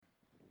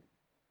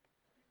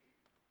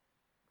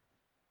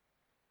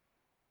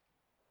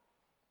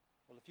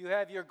Well, if you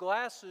have your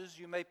glasses,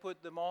 you may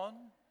put them on.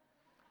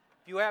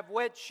 If you have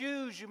wet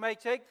shoes, you may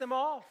take them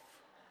off.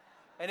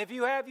 And if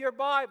you have your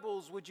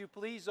Bibles, would you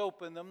please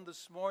open them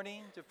this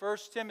morning to 1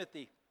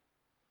 Timothy.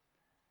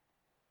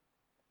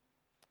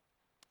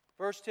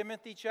 1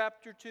 Timothy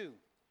chapter 2.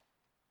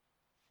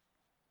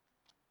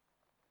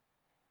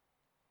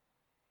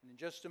 And in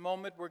just a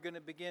moment, we're going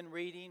to begin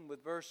reading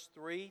with verse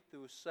 3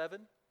 through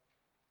 7.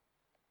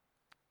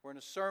 We're in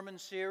a sermon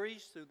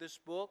series through this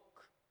book.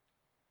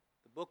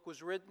 The book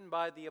was written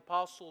by the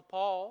Apostle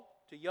Paul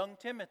to young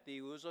Timothy,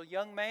 who was a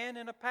young man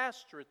and a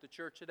pastor at the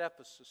church at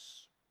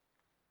Ephesus.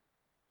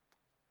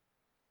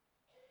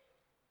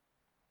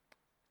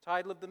 The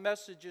title of the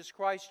message is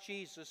Christ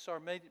Jesus, our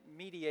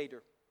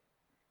mediator.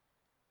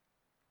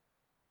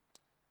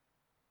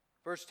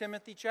 1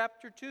 Timothy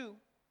chapter 2,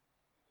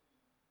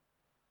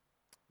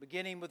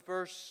 beginning with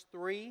verse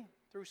 3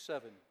 through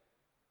 7.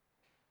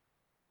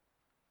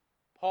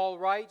 Paul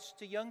writes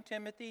to young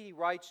Timothy, he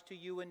writes to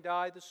you and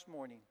I this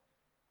morning.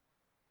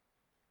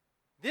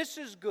 This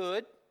is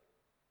good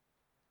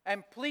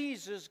and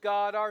pleases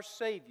God our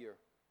Savior,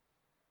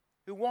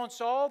 who wants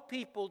all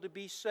people to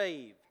be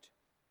saved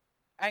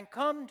and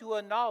come to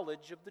a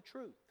knowledge of the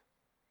truth.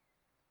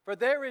 For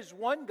there is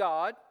one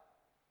God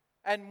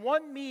and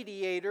one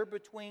mediator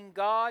between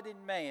God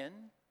and man,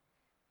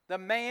 the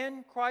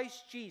man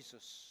Christ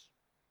Jesus,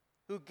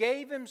 who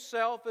gave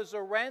himself as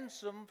a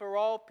ransom for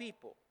all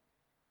people.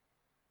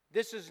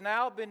 This has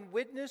now been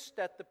witnessed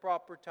at the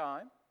proper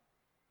time.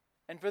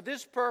 And for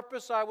this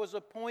purpose I was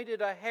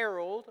appointed a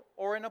herald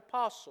or an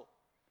apostle.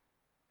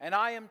 And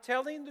I am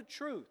telling the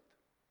truth.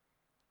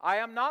 I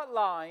am not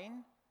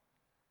lying,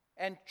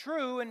 and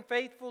true and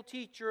faithful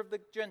teacher of the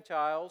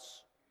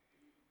Gentiles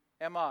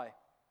am I. I'd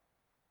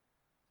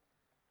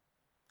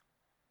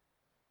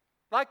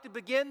like to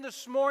begin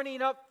this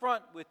morning up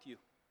front with you.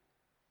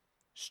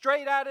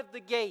 Straight out of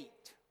the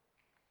gate.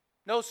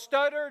 No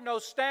stutter, no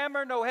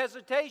stammer, no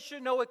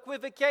hesitation, no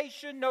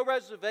equivocation, no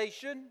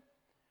reservation.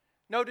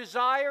 No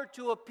desire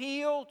to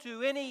appeal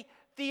to any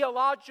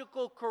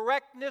theological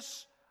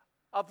correctness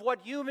of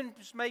what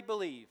humans may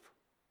believe.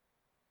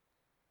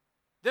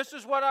 This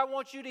is what I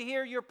want you to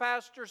hear your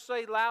pastor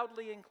say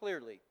loudly and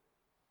clearly.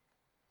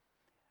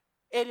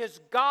 It is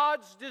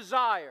God's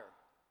desire,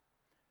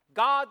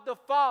 God the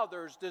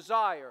Father's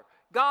desire,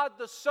 God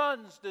the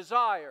Son's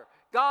desire,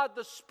 God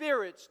the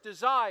Spirit's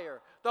desire,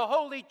 the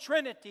Holy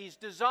Trinity's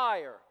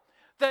desire,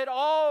 that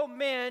all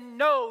men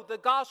know the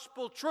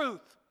gospel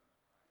truth.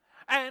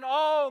 And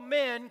all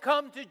men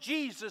come to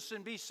Jesus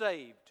and be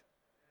saved.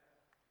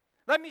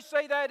 Let me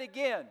say that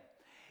again.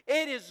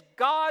 It is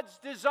God's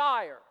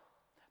desire,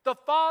 the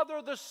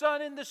Father, the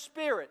Son, and the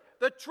Spirit,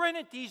 the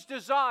Trinity's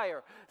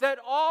desire, that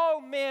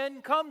all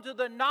men come to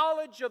the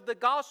knowledge of the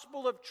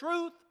gospel of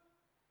truth,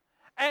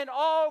 and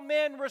all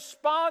men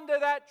respond to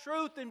that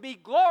truth and be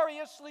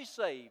gloriously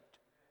saved.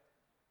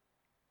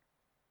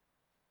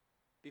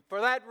 For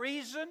that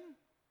reason,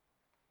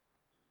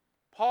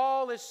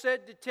 Paul has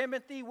said to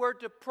Timothy, we're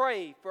to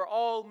pray for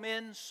all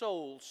men's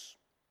souls.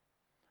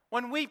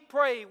 When we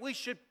pray, we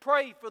should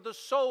pray for the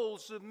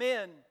souls of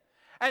men.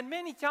 And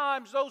many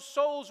times those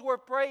souls we're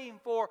praying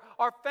for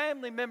are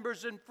family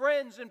members and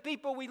friends and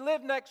people we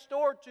live next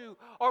door to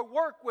or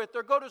work with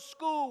or go to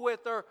school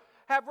with or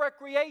have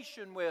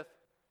recreation with.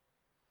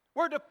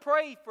 We're to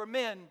pray for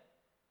men.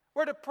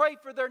 We're to pray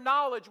for their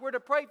knowledge. We're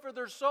to pray for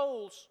their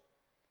souls.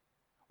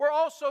 We're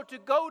also to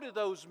go to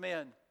those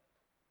men.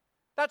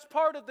 That's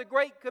part of the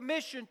Great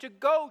Commission, to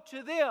go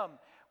to them.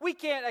 We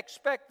can't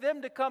expect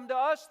them to come to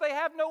us. They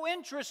have no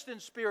interest in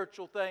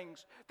spiritual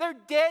things. They're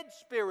dead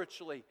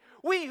spiritually.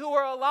 We who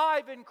are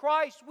alive in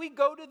Christ, we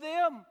go to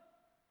them.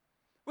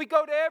 We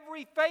go to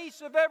every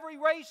face of every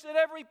race and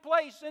every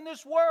place in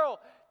this world,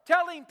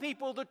 telling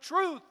people the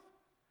truth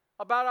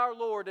about our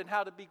Lord and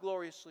how to be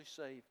gloriously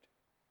saved.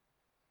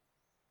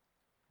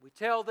 We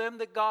tell them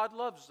that God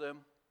loves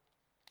them.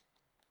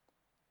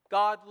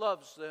 God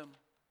loves them.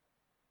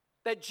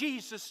 That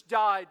Jesus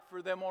died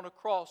for them on a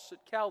cross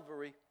at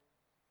Calvary.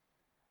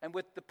 And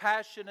with the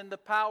passion and the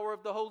power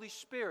of the Holy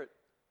Spirit,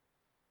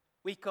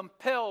 we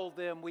compel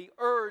them, we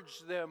urge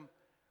them,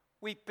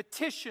 we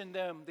petition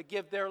them to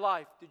give their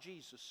life to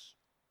Jesus.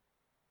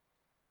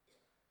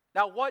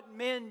 Now, what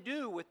men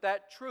do with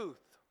that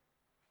truth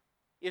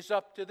is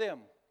up to them.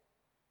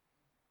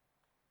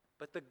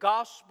 But the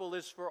gospel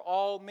is for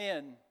all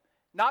men.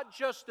 Not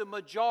just a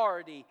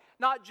majority,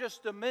 not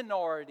just a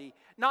minority,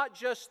 not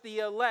just the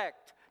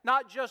elect,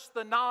 not just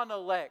the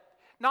non-elect,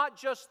 not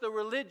just the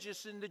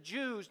religious and the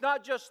Jews,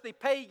 not just the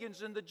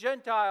pagans and the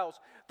Gentiles.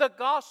 The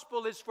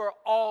gospel is for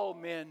all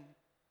men.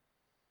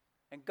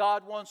 And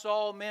God wants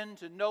all men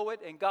to know it,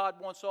 and God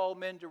wants all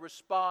men to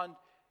respond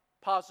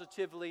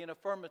positively and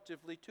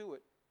affirmatively to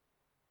it.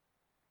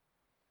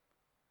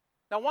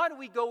 Now, why do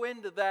we go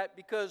into that?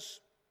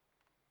 Because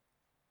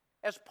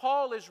as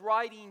Paul is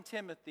writing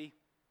Timothy,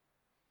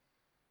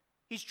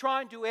 he's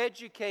trying to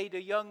educate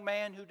a young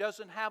man who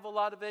doesn't have a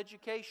lot of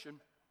education.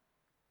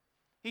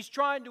 He's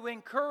trying to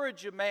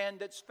encourage a man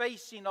that's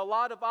facing a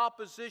lot of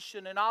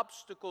opposition and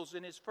obstacles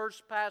in his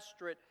first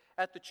pastorate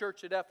at the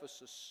church at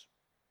Ephesus.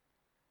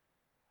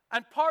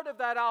 And part of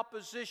that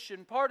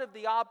opposition, part of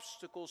the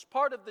obstacles,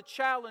 part of the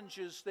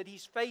challenges that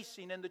he's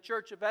facing in the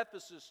church of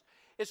Ephesus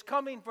is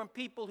coming from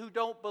people who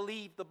don't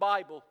believe the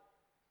Bible.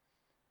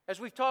 As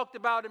we've talked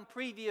about in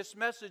previous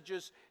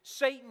messages,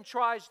 Satan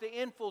tries to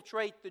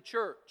infiltrate the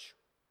church.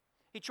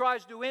 He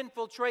tries to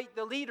infiltrate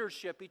the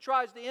leadership. He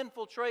tries to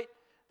infiltrate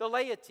the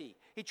laity.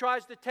 He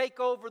tries to take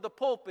over the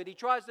pulpit. He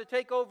tries to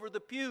take over the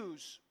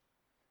pews.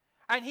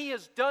 And he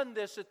has done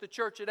this at the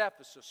church at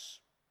Ephesus.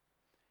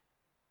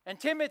 And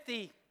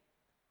Timothy,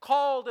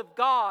 called of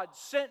God,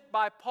 sent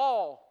by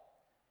Paul,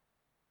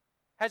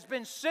 has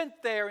been sent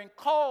there and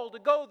called to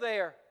go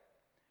there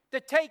to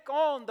take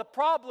on the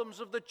problems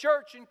of the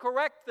church and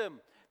correct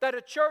them. That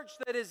a church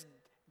that is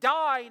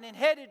dying and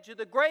headed to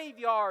the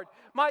graveyard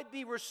might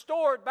be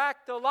restored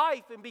back to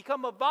life and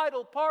become a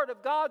vital part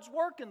of God's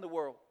work in the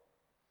world.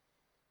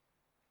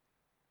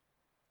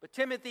 But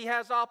Timothy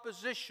has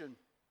opposition.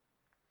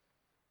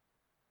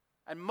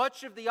 And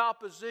much of the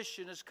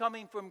opposition is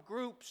coming from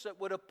groups that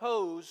would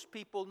oppose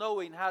people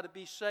knowing how to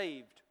be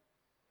saved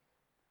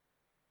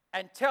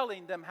and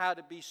telling them how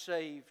to be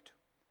saved,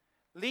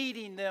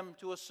 leading them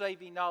to a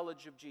saving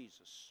knowledge of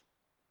Jesus.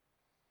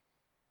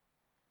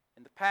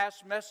 In the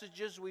past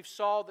messages, we've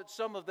saw that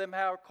some of them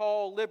are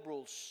called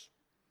liberals.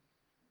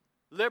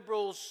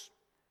 Liberals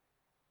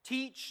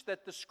teach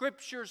that the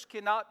Scriptures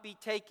cannot be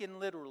taken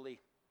literally,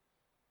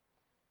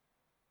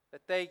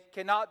 that they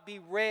cannot be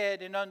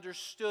read and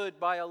understood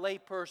by a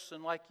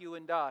layperson like you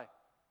and I.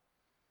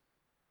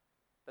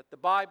 That the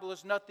Bible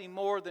is nothing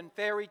more than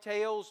fairy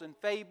tales and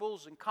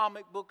fables and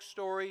comic book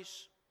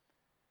stories,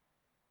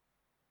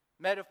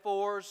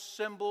 metaphors,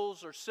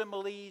 symbols, or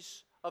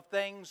similes of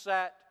things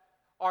that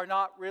are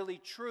not really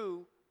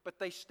true, but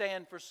they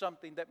stand for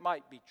something that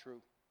might be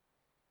true.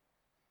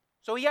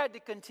 So he had to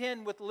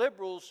contend with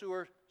liberals who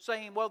are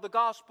saying, well, the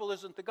gospel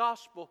isn't the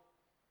gospel.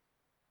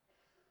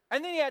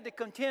 And then he had to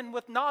contend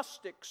with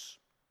Gnostics.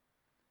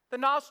 The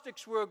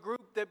Gnostics were a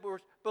group that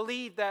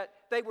believed that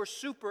they were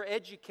super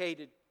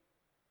educated,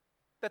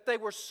 that they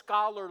were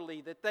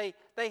scholarly, that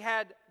they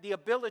had the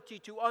ability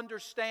to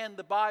understand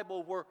the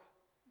Bible where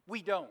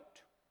we don't.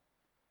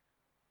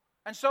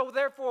 And so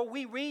therefore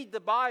we read the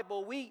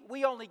Bible,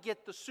 we only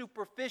get the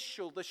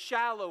superficial, the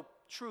shallow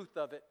truth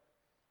of it.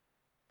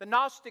 The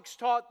Gnostics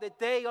taught that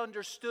they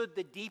understood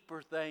the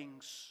deeper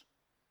things.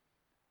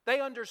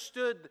 They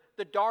understood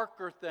the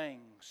darker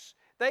things.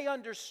 They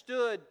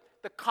understood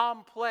the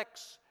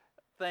complex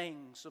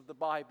things of the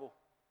Bible.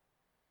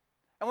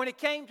 And when it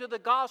came to the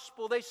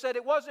gospel, they said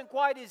it wasn't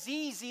quite as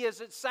easy as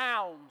it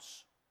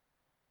sounds.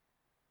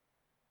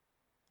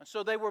 And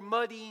so they were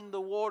muddying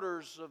the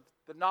waters of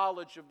the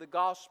knowledge of the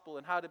gospel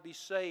and how to be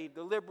saved.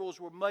 The liberals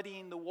were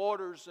muddying the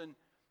waters and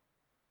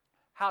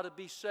how to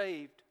be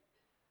saved.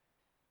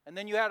 And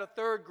then you had a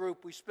third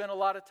group we spent a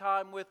lot of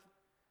time with,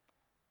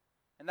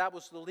 and that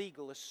was the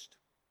legalists,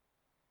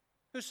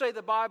 who say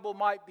the Bible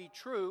might be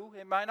true,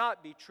 it might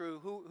not be true,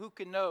 who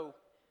can know?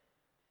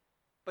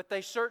 But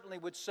they certainly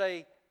would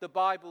say the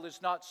Bible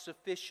is not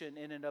sufficient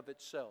in and of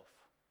itself.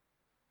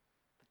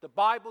 The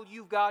Bible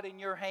you've got in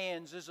your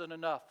hands isn't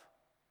enough.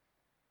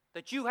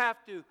 That you have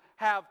to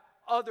have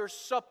other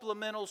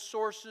supplemental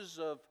sources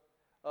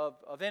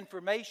of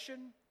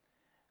information,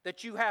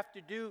 that you have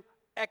to do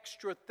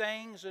extra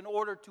things in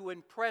order to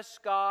impress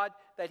God,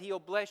 that He'll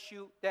bless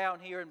you down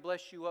here and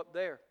bless you up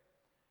there.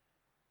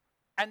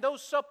 And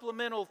those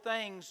supplemental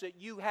things that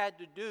you had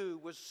to do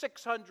was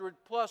 600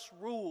 plus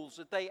rules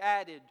that they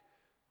added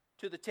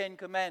to the Ten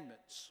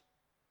Commandments.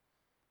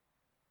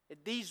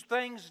 These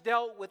things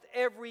dealt with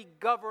every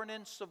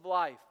governance of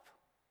life,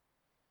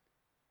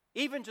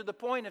 even to the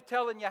point of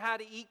telling you how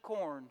to eat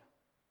corn.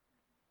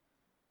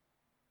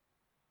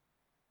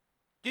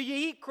 Do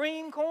you eat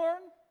cream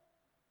corn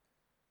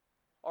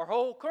or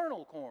whole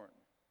kernel corn?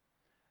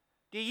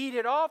 Do you eat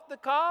it off the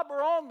cob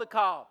or on the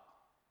cob?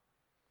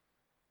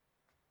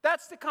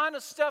 That's the kind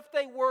of stuff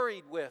they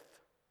worried with,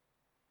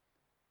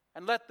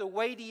 and let the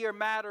weightier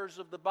matters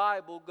of the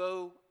Bible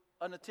go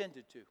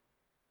unattended to.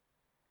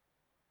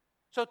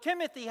 So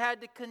Timothy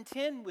had to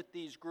contend with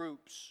these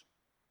groups.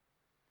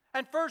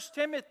 And 1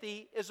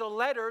 Timothy is a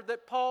letter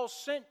that Paul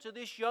sent to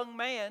this young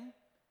man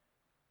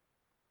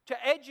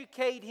to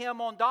educate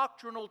him on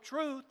doctrinal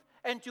truth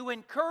and to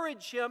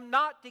encourage him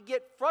not to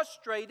get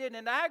frustrated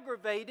and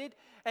aggravated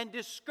and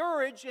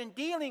discouraged in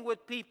dealing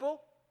with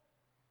people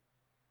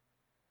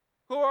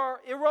who are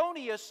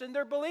erroneous in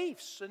their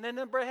beliefs and in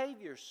their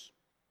behaviors.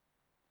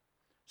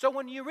 So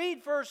when you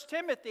read 1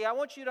 Timothy, I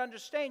want you to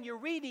understand you're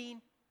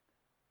reading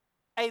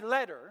a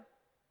letter,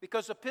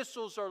 because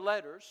epistles are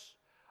letters.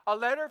 A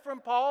letter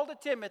from Paul to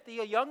Timothy,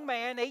 a young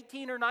man,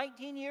 18 or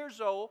 19 years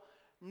old.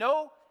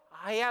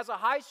 He has a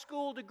high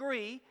school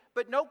degree,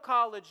 but no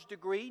college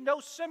degree, no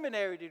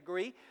seminary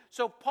degree.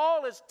 So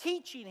Paul is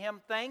teaching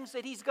him things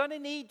that he's going to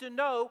need to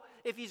know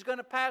if he's going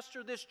to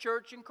pastor this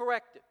church and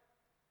correct it.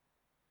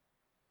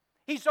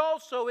 He's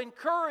also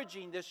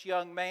encouraging this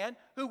young man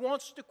who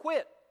wants to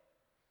quit.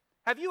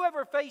 Have you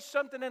ever faced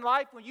something in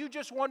life when you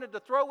just wanted to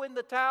throw in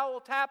the towel,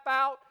 tap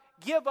out,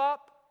 give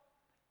up,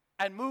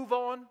 and move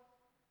on?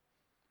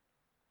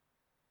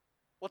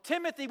 Well,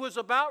 Timothy was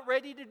about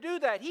ready to do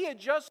that. He had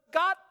just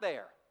got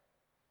there.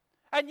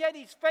 And yet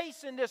he's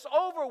facing this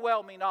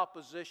overwhelming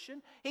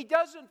opposition. He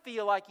doesn't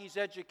feel like he's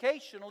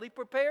educationally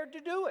prepared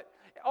to do it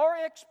or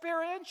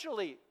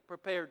experientially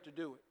prepared to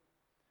do it.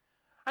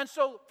 And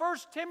so 1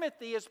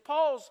 Timothy is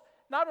Paul's,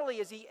 not only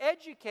is he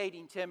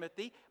educating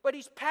Timothy, but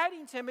he's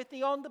patting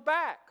Timothy on the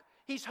back.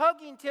 He's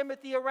hugging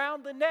Timothy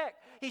around the neck.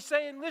 He's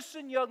saying,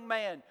 listen, young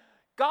man,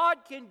 God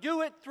can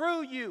do it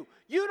through you.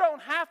 You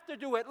don't have to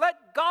do it.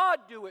 Let God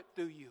do it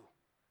through you.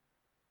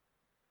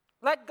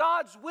 Let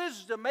God's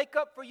wisdom make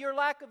up for your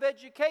lack of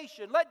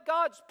education. Let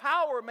God's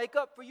power make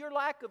up for your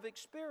lack of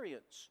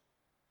experience.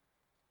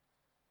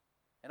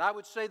 And I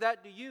would say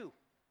that to you.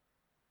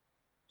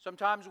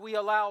 Sometimes we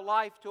allow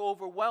life to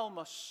overwhelm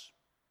us.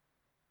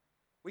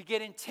 We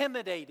get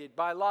intimidated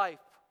by life.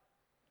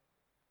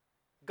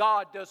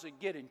 God doesn't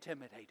get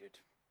intimidated.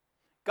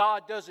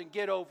 God doesn't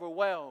get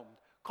overwhelmed.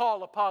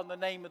 Call upon the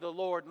name of the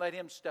Lord and let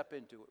Him step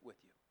into it with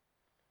you.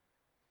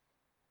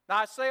 Now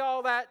I say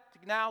all that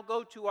to now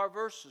go to our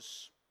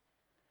verses.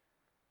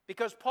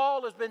 Because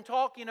Paul has been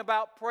talking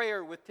about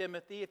prayer with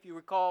Timothy, if you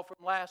recall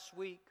from last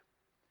week.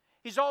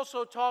 He's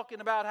also talking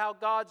about how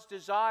God's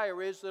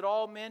desire is that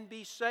all men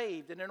be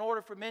saved. And in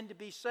order for men to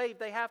be saved,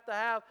 they have to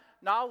have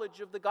knowledge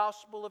of the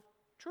gospel of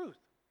truth.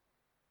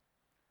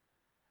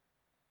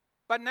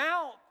 But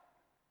now,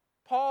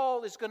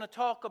 Paul is going to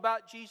talk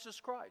about Jesus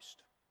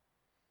Christ.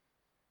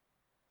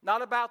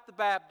 Not about the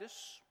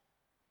Baptists,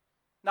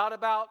 not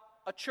about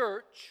a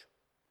church.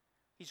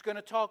 He's going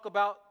to talk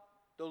about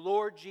the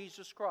Lord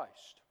Jesus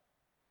Christ.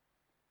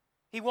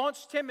 He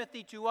wants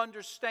Timothy to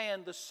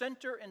understand the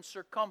center and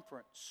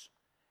circumference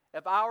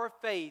of our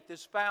faith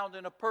is found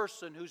in a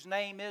person whose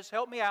name is,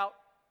 help me out,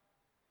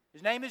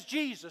 his name is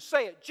Jesus.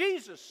 Say it,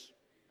 Jesus.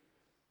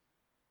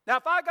 Now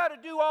if I got to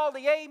do all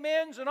the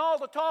amens and all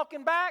the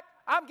talking back,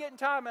 I'm getting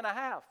time and a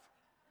half.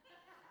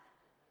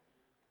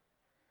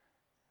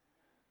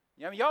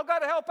 Y'all got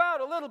to help out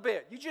a little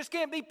bit. You just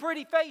can't be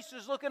pretty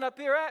faces looking up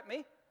here at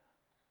me,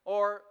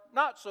 or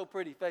not so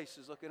pretty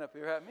faces looking up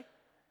here at me.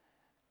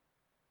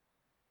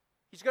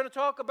 He's going to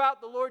talk about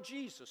the Lord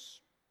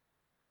Jesus.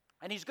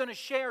 And he's going to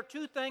share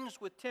two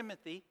things with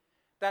Timothy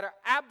that are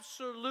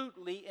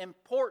absolutely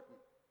important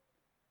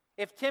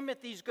if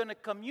Timothy's going to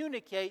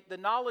communicate the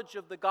knowledge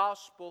of the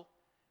gospel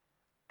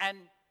and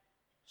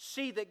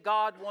see that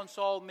God wants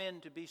all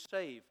men to be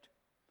saved.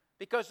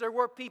 Because there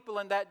were people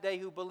in that day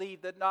who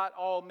believed that not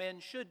all men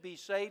should be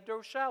saved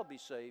or shall be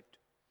saved.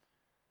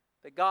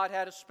 That God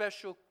had a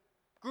special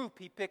group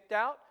He picked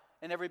out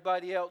and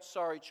everybody else,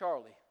 sorry,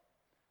 Charlie.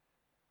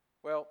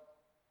 Well,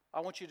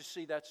 I want you to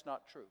see that's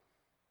not true.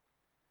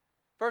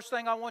 First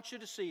thing I want you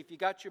to see, if you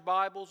got your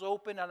Bibles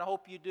open, and I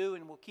hope you do,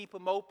 and we'll keep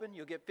them open,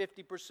 you'll get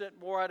 50%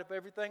 more out of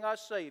everything I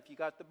say if you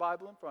got the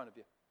Bible in front of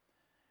you.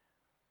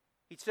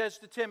 He says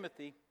to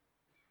Timothy,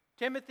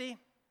 Timothy,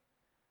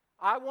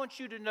 I want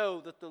you to know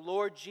that the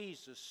Lord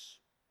Jesus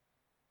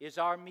is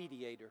our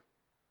mediator.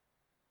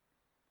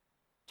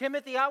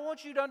 Timothy, I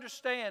want you to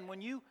understand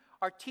when you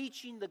are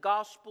teaching the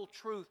gospel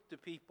truth to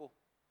people,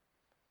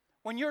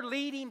 when you're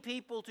leading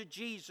people to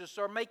Jesus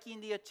or making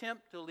the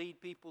attempt to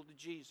lead people to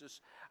Jesus,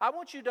 I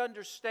want you to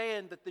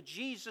understand that the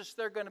Jesus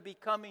they're going to be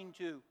coming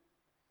to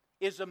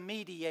is a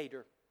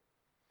mediator.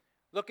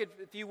 Look at,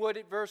 if you would,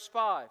 at verse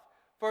 5.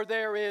 For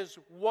there is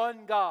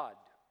one God.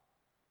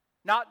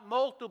 Not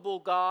multiple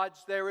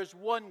gods, there is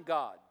one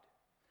God.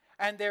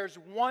 And there's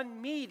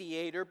one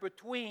mediator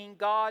between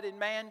God and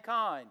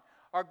mankind,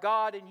 or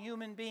God and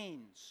human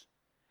beings.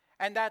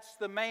 And that's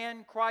the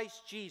man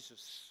Christ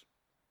Jesus.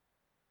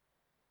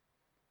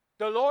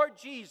 The Lord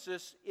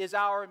Jesus is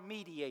our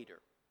mediator.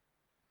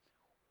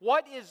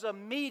 What is a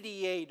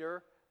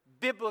mediator,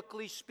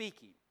 biblically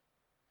speaking?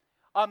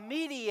 A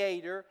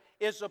mediator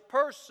is a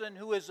person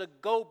who is a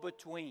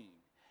go-between.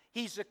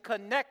 He's a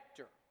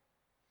connector.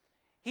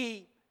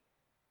 He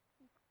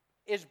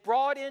is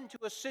brought into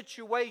a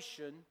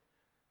situation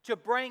to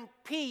bring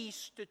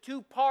peace to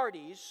two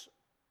parties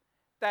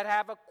that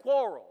have a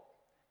quarrel,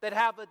 that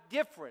have a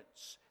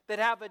difference, that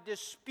have a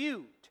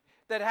dispute,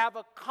 that have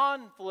a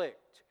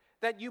conflict,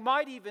 that you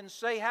might even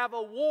say have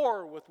a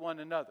war with one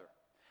another.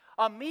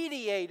 A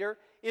mediator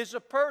is a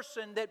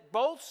person that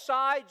both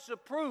sides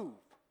approve.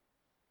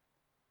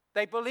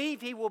 They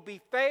believe he will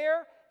be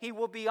fair, he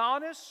will be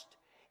honest.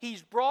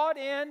 He's brought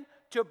in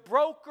to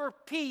broker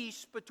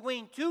peace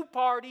between two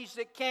parties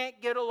that can't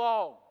get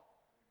along.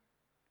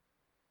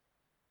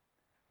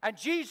 And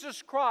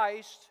Jesus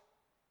Christ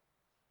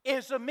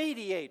is a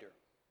mediator.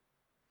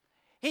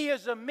 He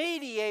is a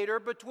mediator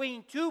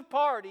between two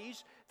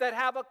parties that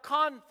have a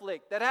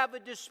conflict, that have a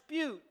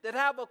dispute, that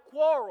have a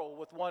quarrel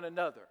with one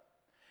another.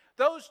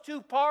 Those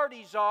two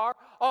parties are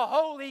a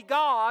holy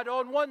God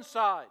on one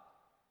side.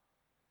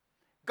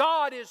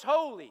 God is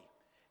holy.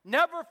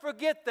 Never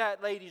forget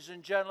that, ladies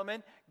and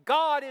gentlemen.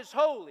 God is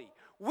holy.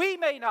 We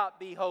may not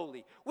be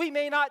holy. We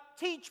may not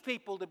teach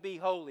people to be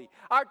holy.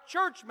 Our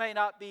church may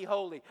not be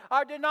holy.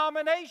 Our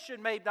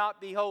denomination may not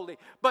be holy.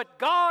 But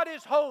God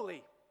is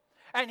holy.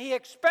 And He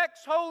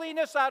expects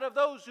holiness out of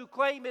those who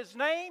claim His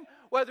name,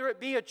 whether it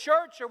be a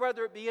church or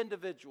whether it be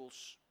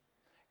individuals.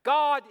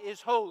 God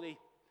is holy.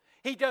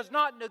 He does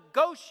not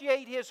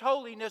negotiate His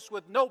holiness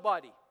with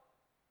nobody.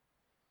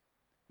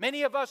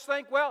 Many of us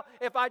think, well,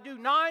 if I do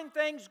 9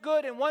 things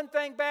good and 1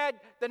 thing bad,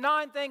 the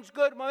 9 things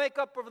good will make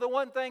up for the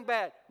 1 thing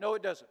bad. No,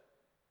 it doesn't.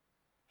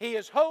 He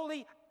is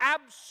holy,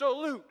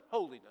 absolute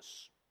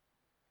holiness.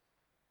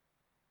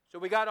 So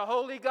we got a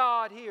holy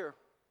God here.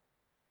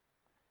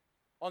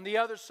 On the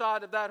other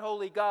side of that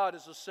holy God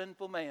is a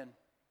sinful man.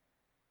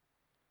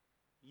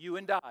 You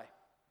and I.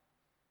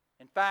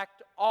 In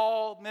fact,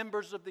 all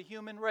members of the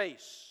human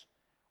race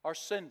are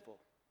sinful.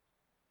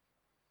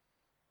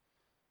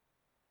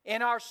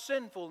 In our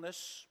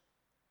sinfulness,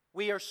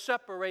 we are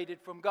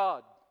separated from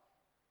God.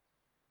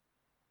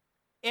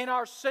 In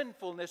our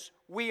sinfulness,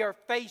 we are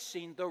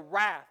facing the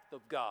wrath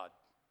of God.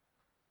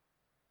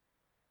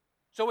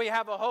 So we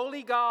have a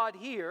holy God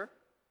here,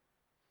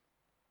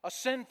 a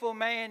sinful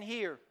man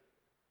here.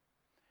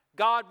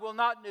 God will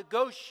not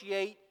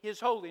negotiate His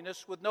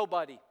holiness with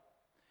nobody.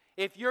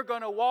 If you're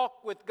going to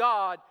walk with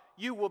God,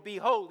 you will be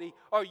holy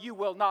or you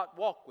will not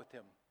walk with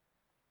Him.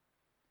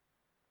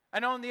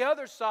 And on the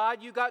other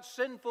side, you got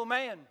sinful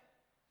man.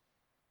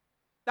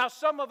 Now,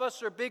 some of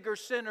us are bigger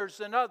sinners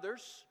than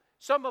others.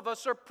 Some of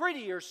us are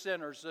prettier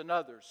sinners than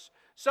others.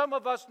 Some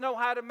of us know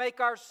how to make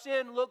our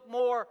sin look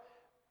more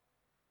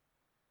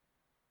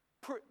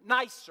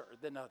nicer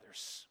than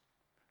others.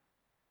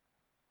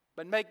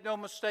 But make no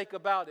mistake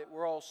about it,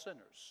 we're all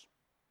sinners.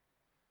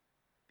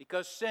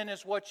 Because sin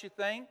is what you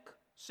think,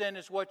 sin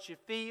is what you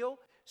feel,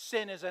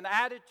 sin is an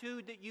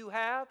attitude that you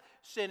have,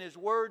 sin is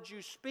words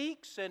you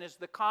speak, sin is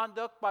the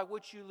conduct by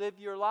which you live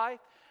your life.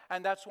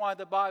 And that's why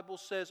the Bible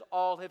says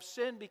all have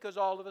sinned, because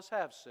all of us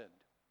have sinned.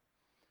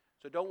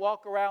 So don't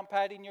walk around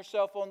patting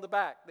yourself on the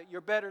back that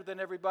you're better than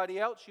everybody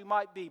else. You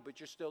might be, but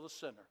you're still a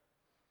sinner.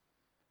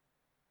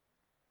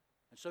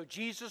 And so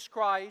Jesus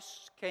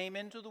Christ came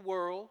into the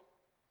world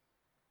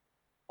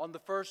on the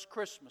first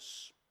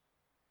Christmas.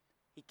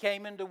 He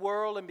came into the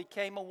world and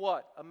became a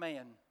what? A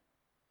man.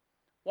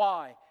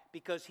 Why?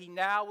 Because He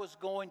now was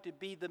going to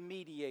be the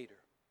mediator,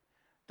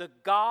 the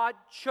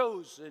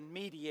God-chosen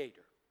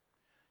mediator,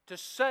 to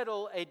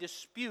settle a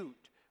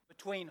dispute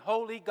between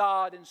holy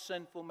God and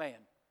sinful man.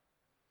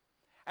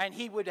 And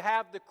He would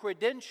have the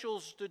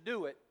credentials to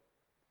do it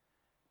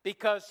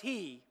because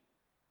He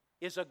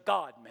is a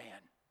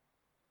God-man.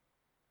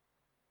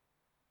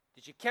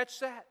 Did you catch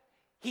that?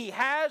 He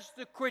has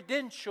the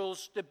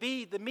credentials to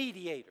be the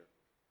mediator.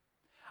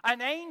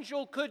 An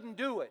angel couldn't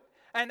do it.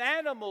 An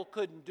animal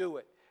couldn't do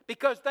it,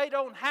 because they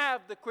don't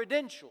have the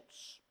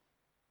credentials.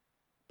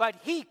 But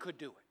He could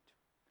do it.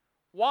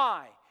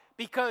 Why?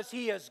 Because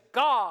He is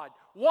God,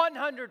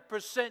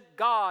 100%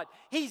 God.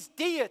 He's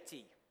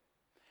deity.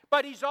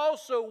 But He's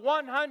also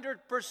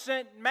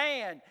 100%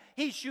 man.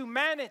 He's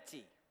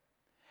humanity.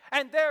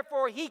 And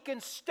therefore He can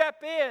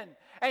step in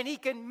and He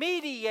can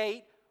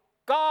mediate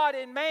God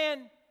and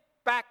man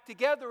back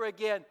together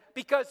again,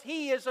 because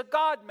He is a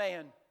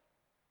God-man.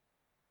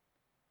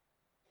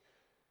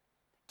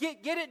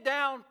 Get it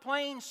down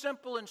plain,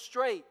 simple, and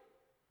straight.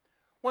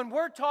 When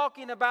we're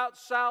talking about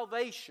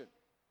salvation,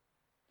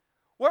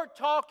 we're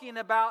talking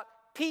about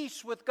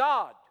peace with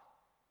God.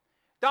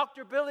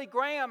 Dr. Billy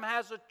Graham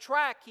has a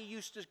tract he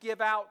used to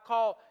give out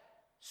called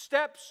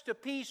Steps to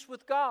Peace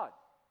with God.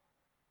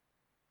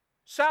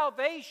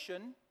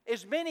 Salvation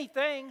is many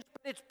things,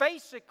 but it's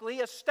basically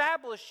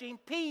establishing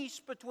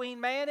peace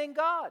between man and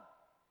God.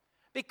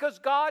 Because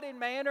God and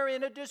man are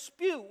in a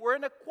dispute. We're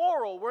in a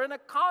quarrel. We're in a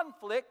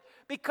conflict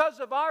because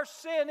of our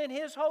sin and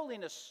His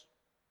holiness.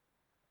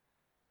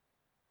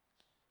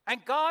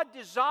 And God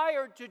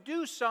desired to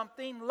do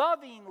something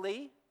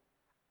lovingly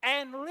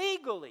and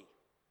legally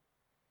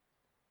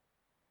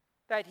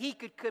that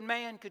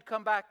man could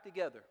come back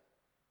together.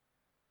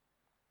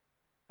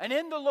 And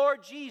in the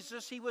Lord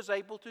Jesus, He was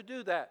able to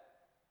do that.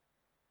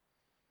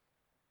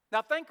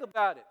 Now think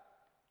about it.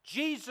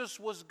 Jesus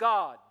was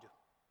God.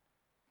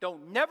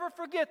 Don't never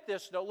forget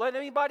this. Don't let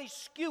anybody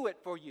skew it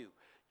for you.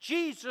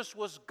 Jesus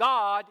was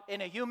God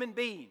in a human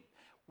being.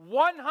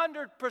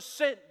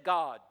 100%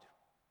 God.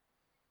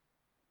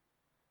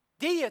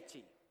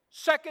 Deity.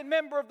 Second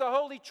member of the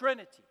Holy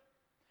Trinity.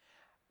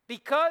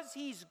 Because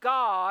He's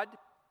God,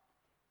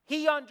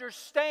 He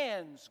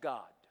understands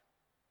God.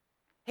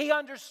 He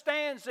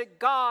understands that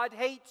God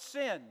hates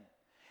sin.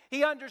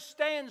 He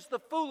understands the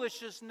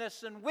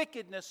foolishness and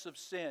wickedness of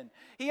sin.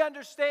 He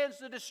understands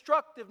the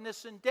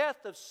destructiveness and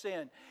death of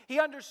sin. He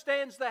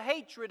understands the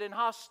hatred and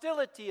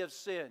hostility of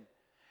sin.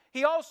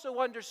 He also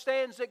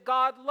understands that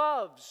God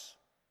loves.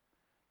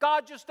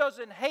 God just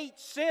doesn't hate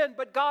sin,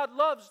 but God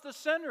loves the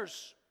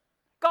sinners.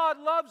 God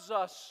loves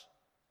us.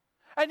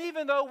 And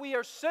even though we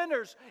are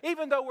sinners,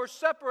 even though we're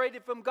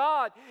separated from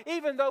God,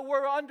 even though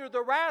we're under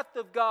the wrath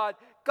of God,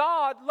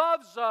 God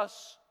loves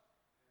us.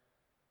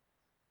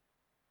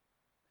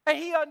 And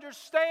He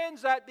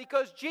understands that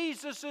because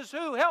Jesus is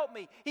who? Help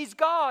me. He's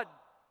God.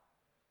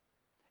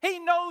 He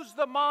knows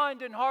the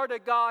mind and heart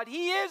of God.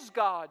 He is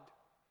God.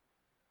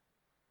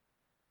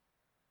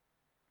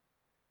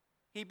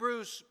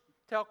 Hebrews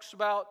talks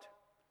about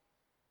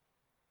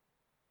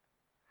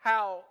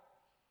how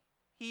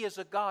He is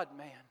a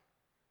God-man.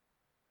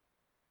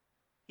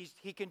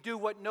 He can do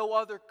what no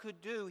other could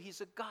do.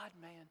 He's a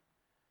God-man.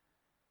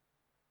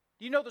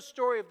 Do you know the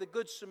story of the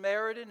Good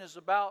Samaritan is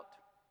about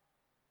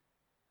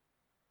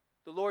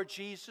the Lord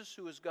Jesus,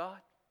 who is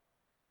God?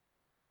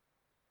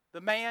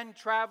 The man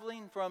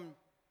traveling from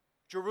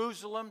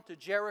Jerusalem to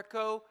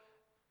Jericho,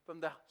 from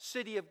the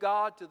city of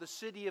God to the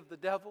city of the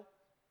devil.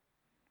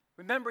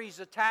 Remember, he's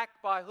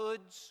attacked by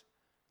hoods,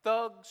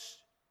 thugs,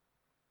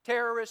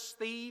 terrorists,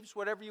 thieves,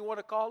 whatever you want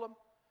to call them.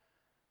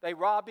 They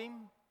rob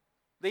him,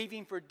 leave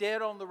him for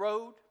dead on the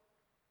road.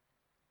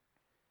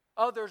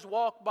 Others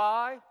walk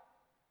by,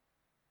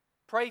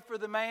 pray for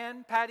the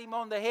man, pat him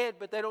on the head,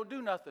 but they don't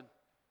do nothing.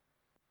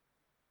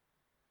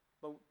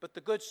 But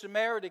the Good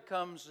Samaritan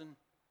comes and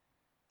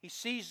he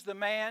sees the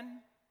man.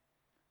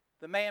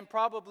 The man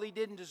probably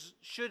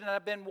shouldn't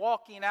have been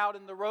walking out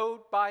in the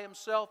road by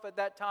himself at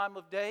that time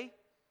of day.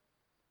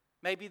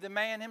 Maybe the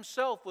man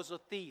himself was a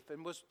thief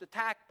and was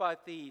attacked by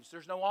thieves.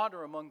 There's no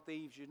honor among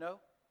thieves, you know.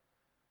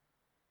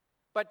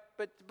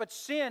 But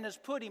sin has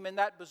put him in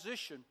that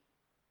position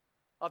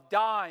of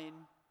dying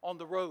on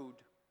the road.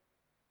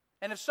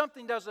 And if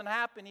something doesn't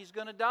happen, he's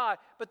going to die.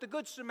 But the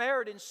Good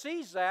Samaritan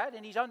sees that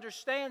and he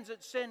understands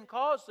that sin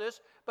caused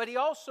this, but he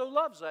also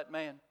loves that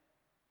man.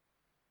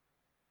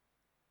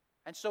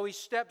 And so he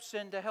steps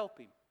in to help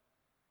him.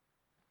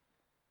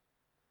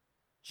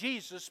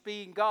 Jesus,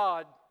 being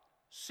God,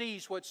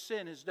 sees what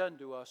sin has done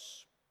to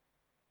us.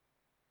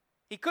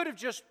 He could have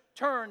just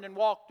turned and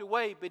walked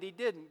away, but He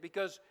didn't,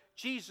 because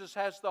Jesus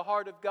has the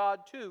heart of God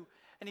too.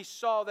 And He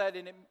saw that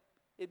and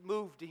it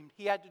moved Him.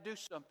 He had to do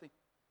something.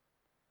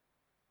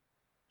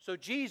 So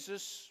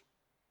Jesus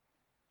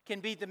can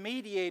be the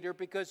mediator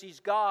because He's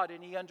God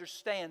and He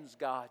understands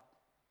God.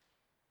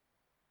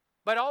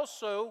 But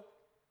also,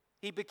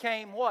 He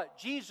became what?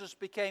 Jesus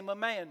became a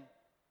man.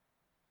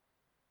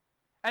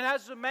 And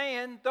as a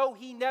man, though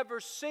He never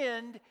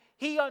sinned,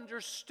 He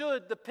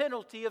understood the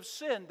penalty of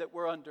sin that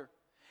we're under.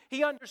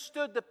 He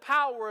understood the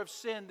power of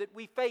sin that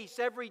we face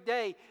every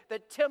day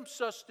that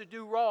tempts us to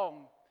do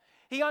wrong.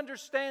 He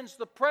understands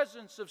the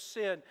presence of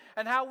sin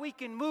and how we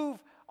can move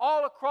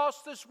all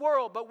across this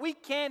world, but we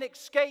can't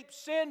escape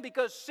sin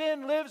because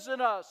sin lives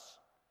in us.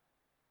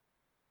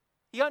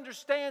 He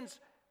understands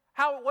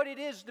what it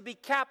is to be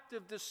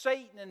captive to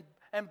Satan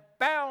and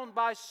bound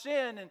by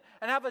sin and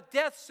have a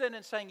death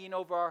sentence hanging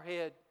over our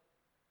head.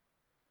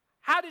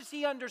 How does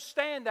He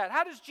understand that?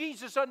 How does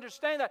Jesus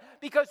understand that?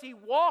 Because He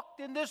walked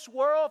in this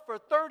world for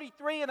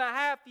 33 and a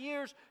half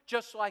years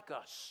just like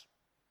us.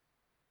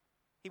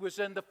 He was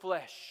in the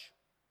flesh.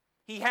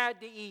 He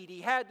had to eat.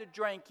 He had to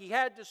drink. He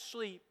had to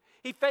sleep.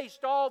 He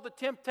faced all the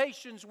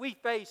temptations we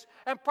face,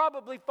 and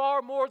probably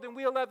far more than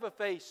we'll ever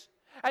face.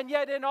 And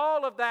yet in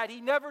all of that, He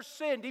never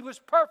sinned. He was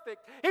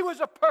perfect. He was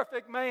a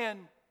perfect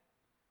man.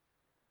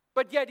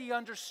 But yet He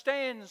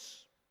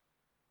understands.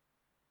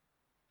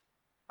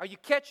 Are you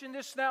catching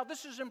this now?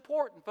 This is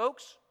important,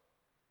 folks.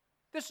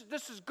 This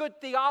is good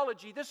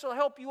theology. This will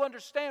help you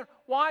understand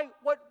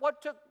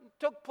what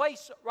took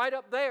place right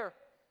up there.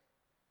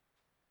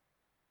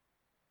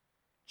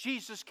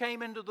 Jesus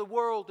came into the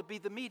world to be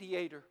the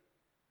mediator.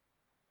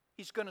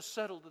 He's going to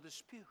settle the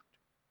dispute.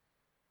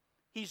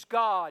 He's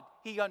God.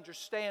 He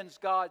understands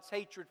God's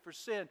hatred for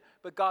sin,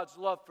 but God's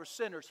love for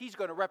sinners. He's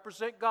going to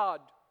represent God.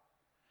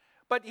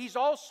 But He's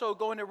also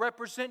going to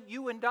represent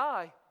you and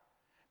I,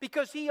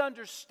 because He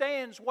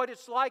understands what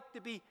it's like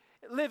to be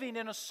living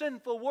in a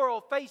sinful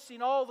world,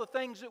 facing all the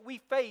things that we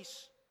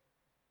face.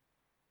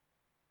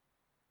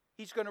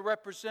 He's going to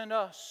represent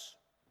us.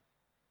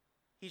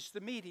 He's the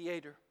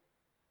mediator.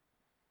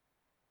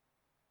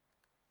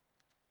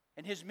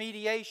 And His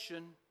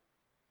mediation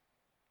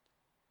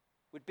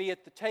would be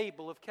at the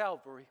table of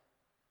Calvary.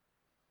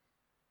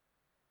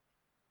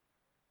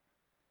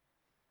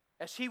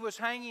 As He was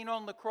hanging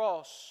on the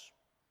cross,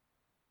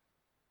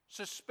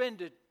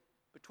 suspended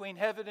between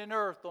heaven and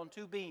earth on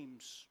two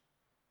beams,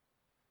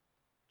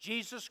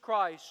 Jesus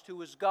Christ, who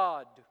is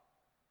God,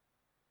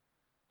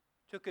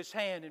 took His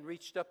hand and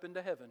reached up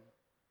into heaven.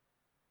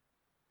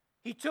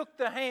 He took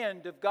the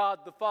hand of God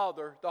the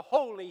Father, the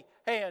holy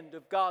hand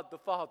of God the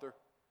Father,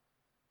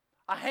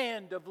 a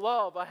hand of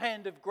love, a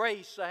hand of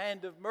grace, a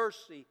hand of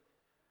mercy.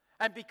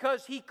 And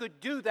because He could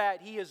do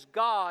that, He is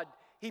God,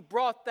 He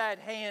brought that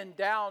hand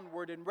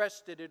downward and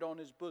rested it on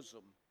His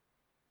bosom.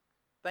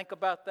 Think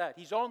about that.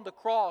 He's on the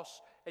cross,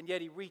 and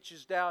yet He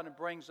reaches down and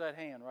brings that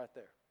hand right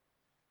there.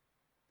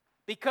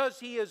 Because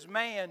He is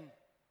man,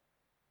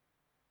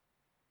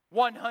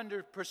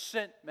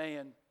 100%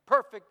 man,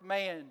 perfect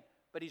man,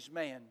 but He's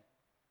man.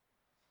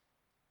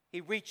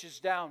 He reaches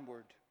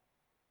downward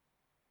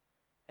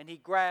and He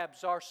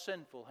grabs our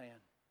sinful hand.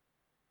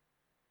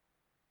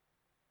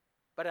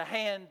 But a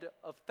hand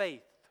of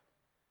faith.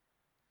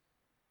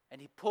 And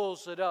He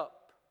pulls it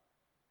up.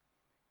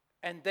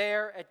 And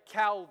there at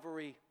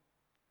Calvary,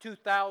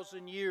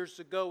 2,000 years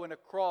ago in a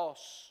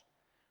cross,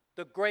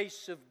 the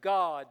grace of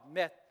God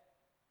met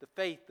the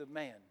faith of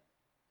man.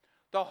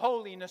 The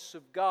holiness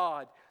of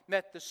God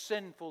met the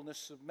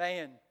sinfulness of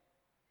man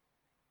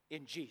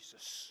in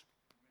Jesus.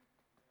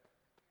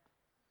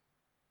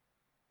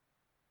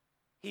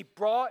 He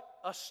brought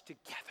us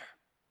together.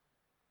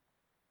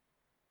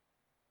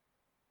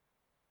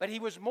 But He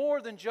was more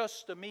than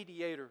just a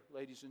mediator,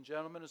 ladies and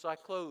gentlemen, as I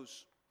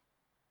close.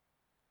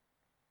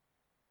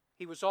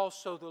 He was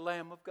also the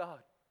Lamb of God.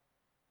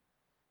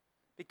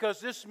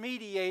 Because this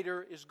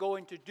mediator is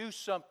going to do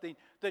something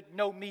that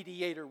no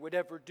mediator would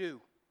ever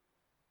do.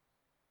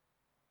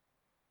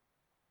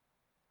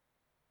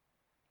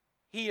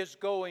 He is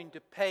going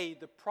to pay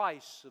the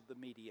price of the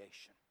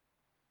mediation.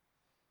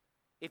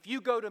 If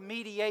you go to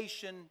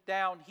mediation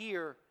down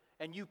here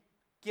and you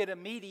get a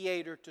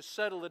mediator to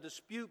settle a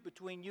dispute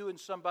between you and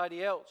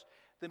somebody else,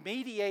 the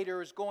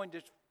mediator is going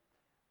to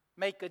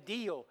make a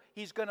deal.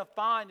 He's going to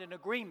find an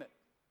agreement.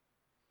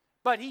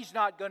 But he's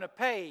not going to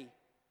pay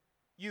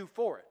you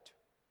for it.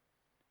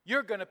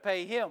 You're going to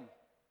pay him.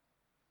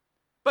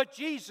 But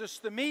Jesus,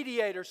 the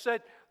mediator,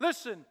 said,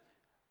 listen,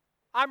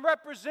 I'm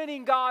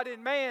representing God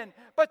and man,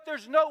 but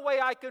there's no way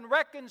I can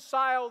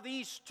reconcile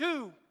these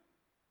two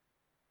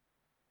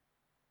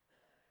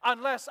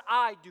unless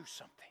I do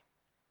something.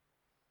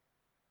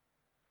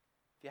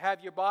 If you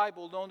have your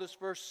Bible, notice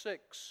verse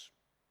 6.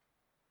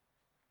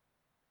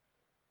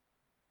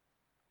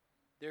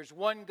 There's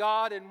one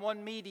God and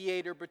one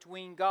mediator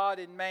between God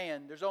and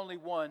man. There's only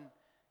one.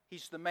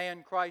 He's the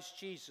man Christ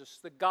Jesus,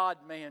 the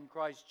God-man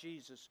Christ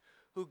Jesus,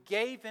 who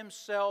gave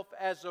Himself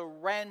as a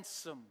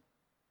ransom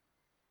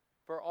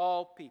for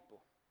all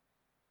people.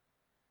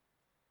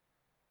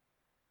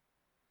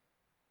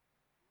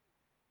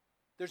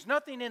 There's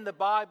nothing in the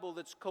Bible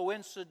that's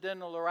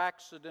coincidental or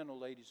accidental,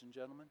 ladies and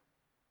gentlemen.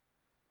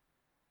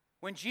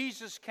 When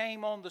Jesus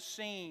came on the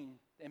scene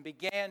and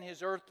began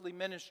His earthly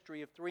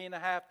ministry of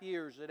 3.5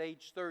 years at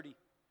age 30,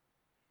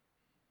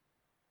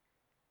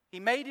 He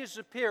made His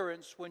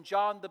appearance when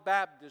John the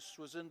Baptist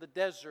was in the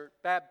desert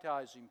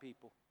baptizing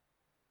people.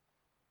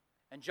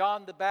 And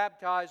John the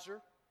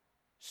Baptizer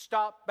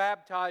stopped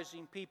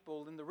baptizing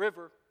people in the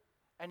river,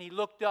 and he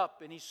looked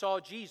up and he saw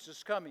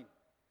Jesus coming.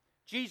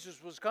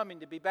 Jesus was coming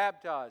to be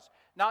baptized,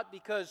 not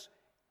because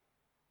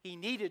he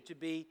needed to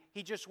be.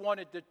 He just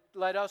wanted to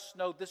let us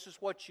know this is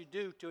what you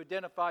do to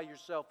identify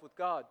yourself with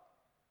God.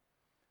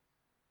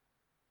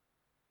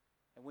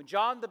 And when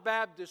John the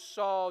Baptist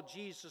saw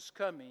Jesus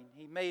coming,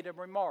 he made a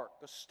remark,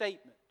 a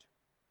statement.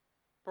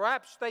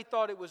 Perhaps they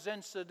thought it was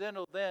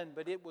incidental then,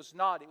 but it was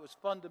not. It was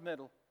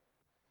fundamental.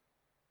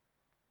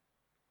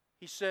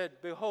 He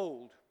said,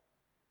 "Behold,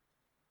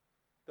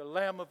 the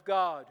Lamb of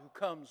God who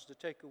comes to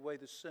take away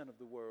the sin of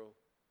the world."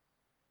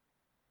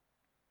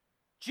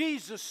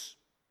 Jesus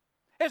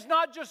is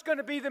not just going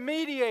to be the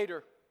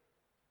mediator.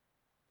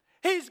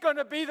 He's going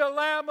to be the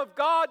Lamb of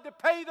God to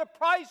pay the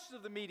price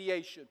of the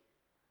mediation.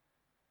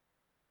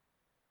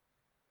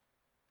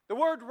 The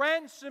word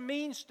ransom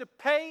means to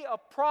pay a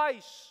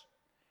price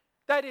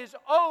that is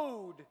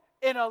owed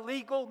in a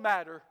legal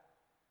matter.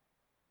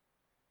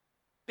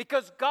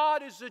 Because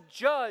God is a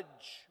judge.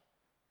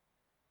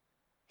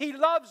 He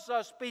loves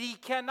us, but He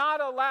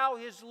cannot allow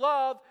His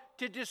love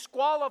to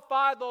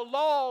disqualify the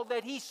law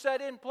that He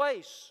set in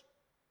place.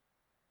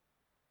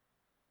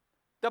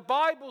 The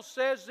Bible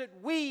says that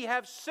we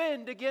have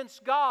sinned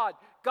against God.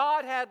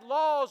 God had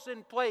laws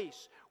in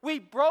place. We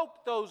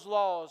broke those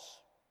laws.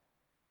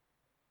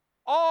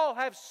 All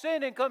have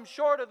sinned and come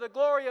short of the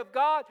glory of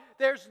God.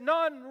 There's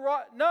none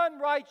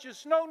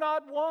righteous, no,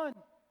 not one.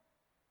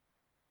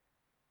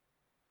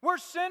 We're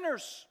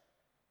sinners.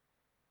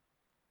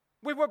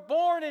 We were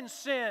born in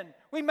sin.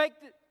 We make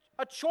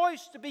a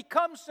choice to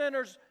become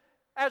sinners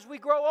as we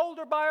grow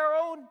older by our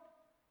own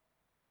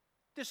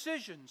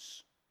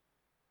decisions.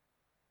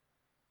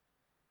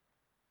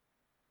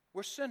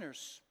 We're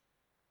sinners.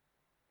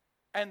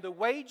 And the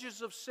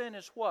wages of sin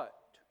is what?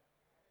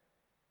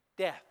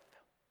 Death.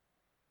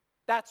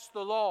 That's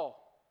the law.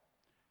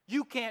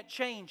 You can't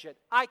change it.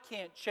 I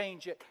can't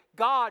change it.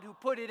 God, who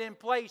put it in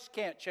place,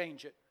 can't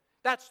change it.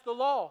 That's the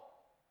law.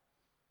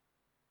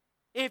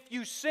 If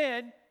you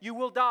sin, you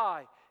will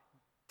die.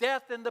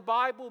 Death in the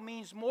Bible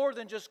means more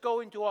than just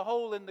going to a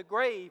hole in the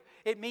grave.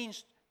 It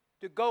means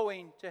to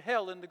going to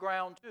hell in the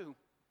ground too.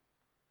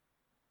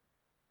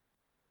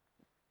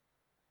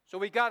 So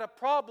we got a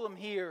problem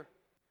here.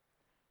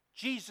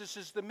 Jesus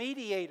is the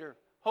mediator,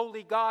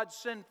 holy God,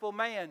 sinful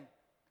man.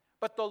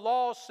 But the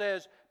law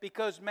says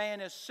because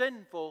man is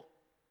sinful,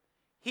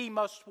 he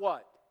must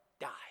what?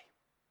 Die.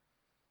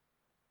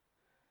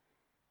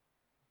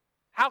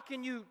 How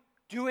can you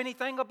do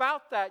anything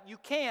about that? You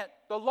can't.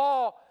 The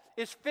law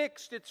is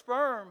fixed, it's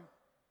firm.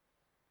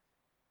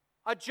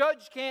 A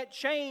judge can't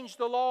change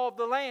the law of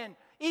the land.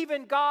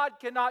 Even God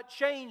cannot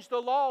change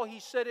the law He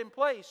set in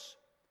place.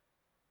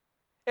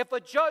 If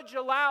a judge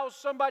allows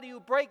somebody who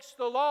breaks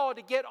the law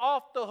to get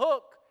off the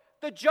hook,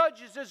 the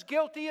judge is as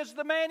guilty as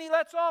the man he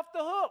lets off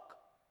the hook.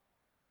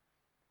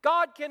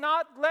 God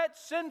cannot let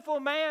sinful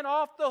man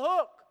off the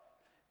hook.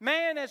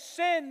 Man has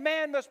sinned,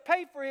 man must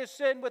pay for his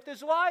sin with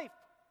his life.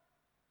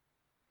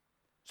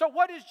 So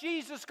what is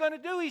Jesus going to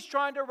do? He's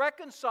trying to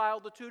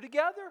reconcile the two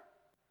together.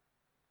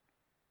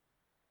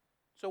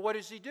 So what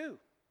does He do?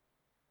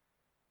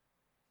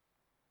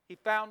 He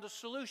found a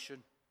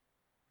solution.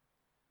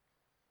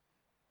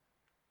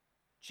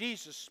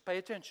 Jesus, pay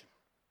attention,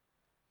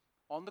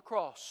 on the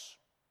cross,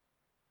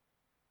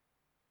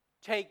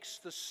 takes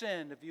the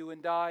sin of you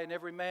and I and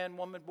every man,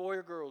 woman, boy,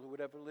 or girl who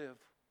would ever live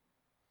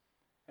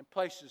and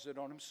places it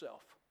on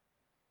Himself.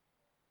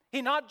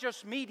 He not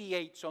just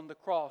mediates on the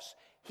cross,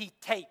 He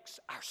takes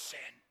our sin.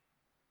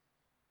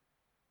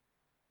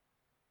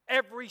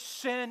 Every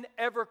sin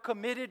ever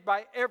committed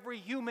by every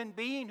human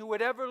being who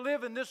would ever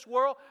live in this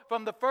world,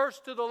 from the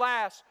first to the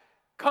last,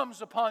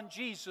 comes upon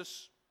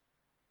Jesus.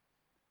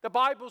 The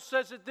Bible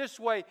says it this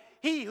way: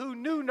 He who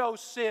knew no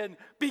sin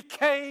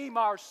became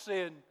our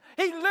sin.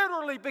 He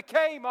literally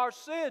became our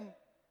sin.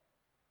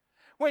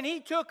 When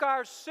He took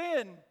our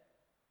sin,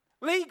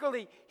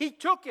 legally, He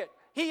took it.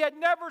 He had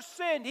never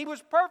sinned. He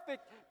was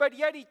perfect, but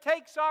yet He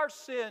takes our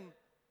sin.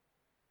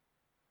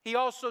 He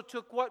also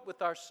took what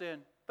with our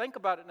sin? Think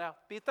about it now.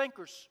 Be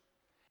thinkers.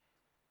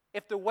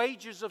 If the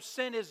wages of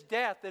sin is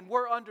death, and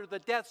we're under the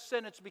death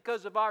sentence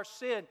because of our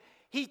sin,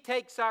 He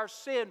takes our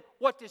sin.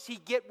 What does He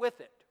get with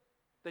it?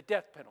 The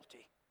death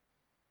penalty.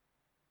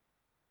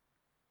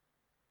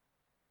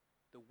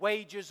 The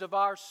wages of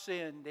our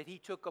sin that He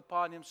took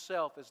upon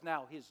Himself is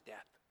now His death.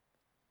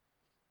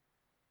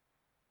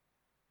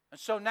 And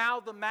so now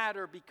the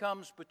matter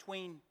becomes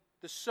between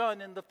the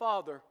Son and the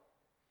Father.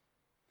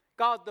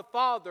 God the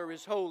Father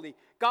is holy.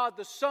 God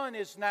the Son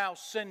is now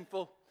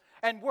sinful.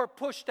 And we're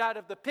pushed out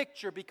of the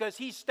picture because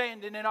He's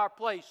standing in our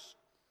place.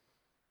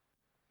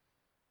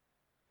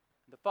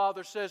 The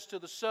Father says to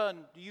the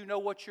Son, "Do you know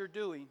what you're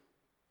doing?"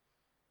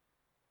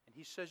 And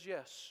He says,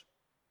 "Yes.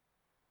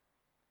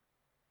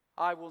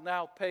 I will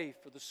now pay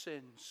for the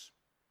sins.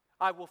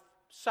 I will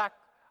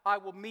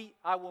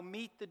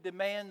meet the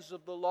demands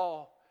of the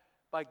law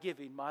by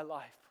giving my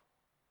life."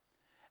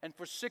 And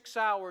for 6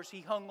 hours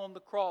He hung on the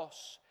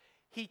cross.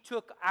 He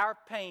took our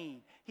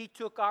pain. He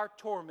took our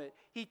torment.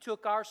 He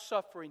took our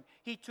suffering.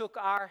 He took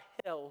our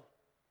hell.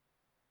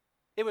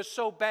 It was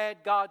so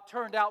bad God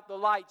turned out the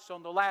lights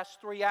on the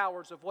last 3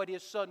 hours of what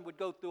His Son would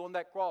go through on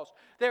that cross.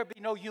 There'd be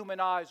no human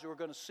eyes who were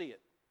going to see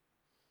it.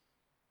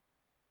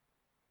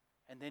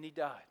 And then He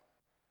died.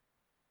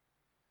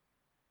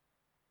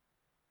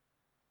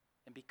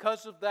 And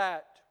because of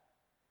that,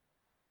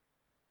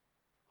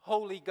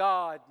 holy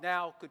God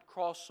now could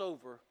cross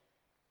over.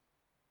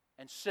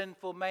 And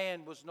sinful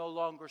man was no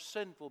longer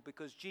sinful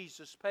because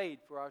Jesus paid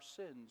for our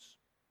sins.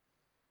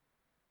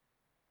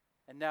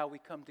 And now we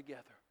come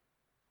together.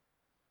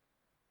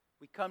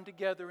 We come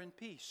together in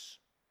peace.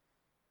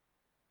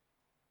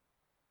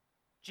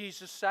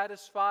 Jesus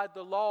satisfied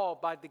the law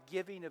by the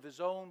giving of His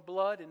own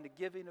blood and the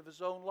giving of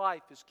His own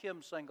life, as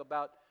Kim sang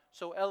about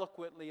so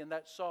eloquently in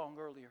that song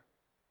earlier.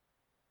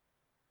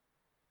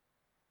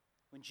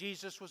 When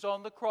Jesus was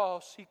on the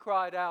cross, He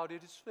cried out,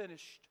 "It is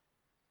finished."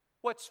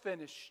 What's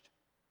finished?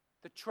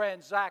 The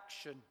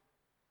transaction.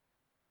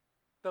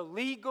 The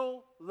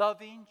legal,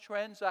 loving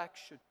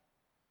transaction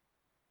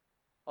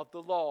of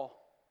the law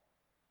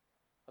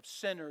of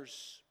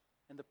sinners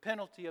and the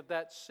penalty of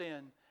that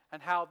sin,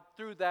 and how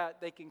through that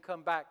they can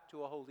come back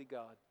to a holy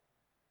God.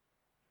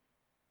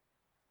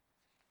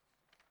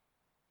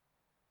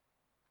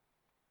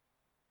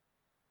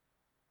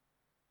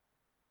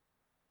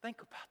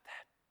 Think about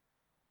that.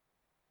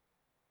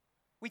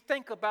 We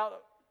think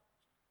about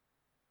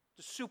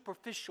the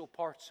superficial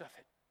parts of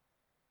it.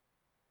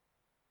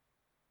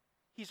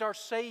 He's our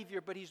Savior,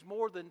 but He's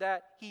more than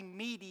that. He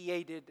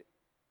mediated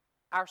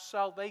our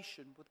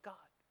salvation with God.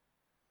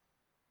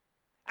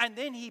 And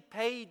then He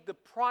paid the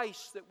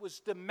price that was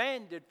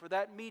demanded for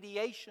that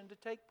mediation to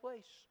take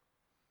place.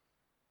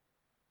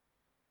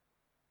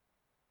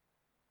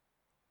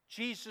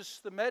 Jesus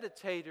the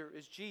meditator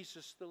is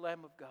Jesus the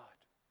Lamb of God.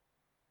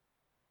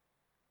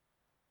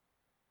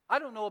 I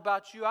don't know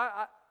about you,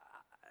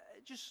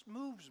 it just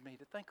moves me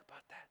to think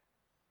about that.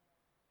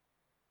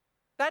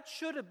 That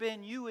should have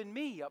been you and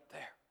me up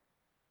there.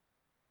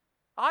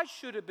 I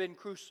should have been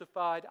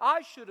crucified.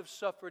 I should have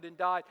suffered and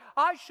died.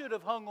 I should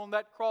have hung on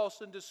that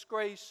cross in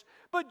disgrace.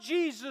 But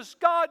Jesus,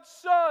 God's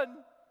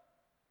Son,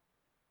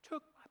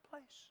 took my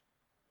place.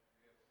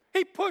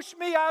 He pushed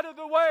me out of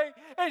the way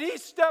and He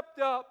stepped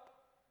up.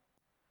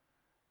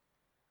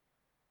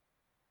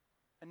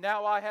 And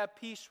now I have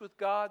peace with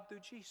God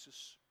through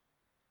Jesus.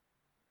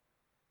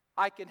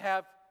 I can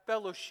have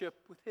fellowship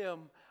with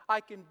Him.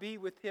 I can be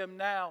with Him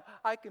now.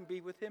 I can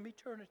be with Him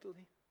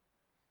eternally.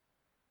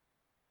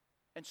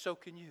 And so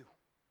can you.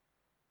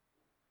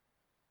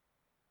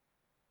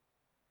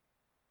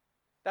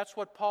 That's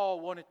what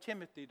Paul wanted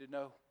Timothy to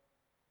know.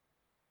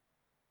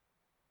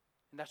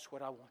 And that's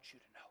what I want you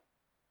to know.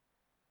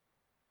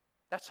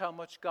 That's how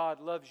much God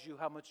loves you,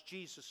 how much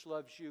Jesus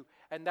loves you,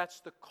 and that's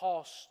the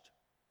cost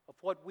of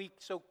what we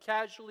so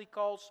casually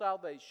call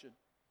salvation.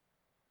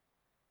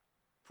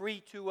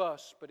 Free to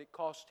us, but it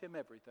cost Him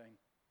everything.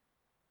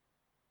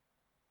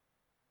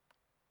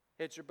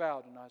 Heads are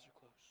bowed and eyes are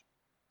closed.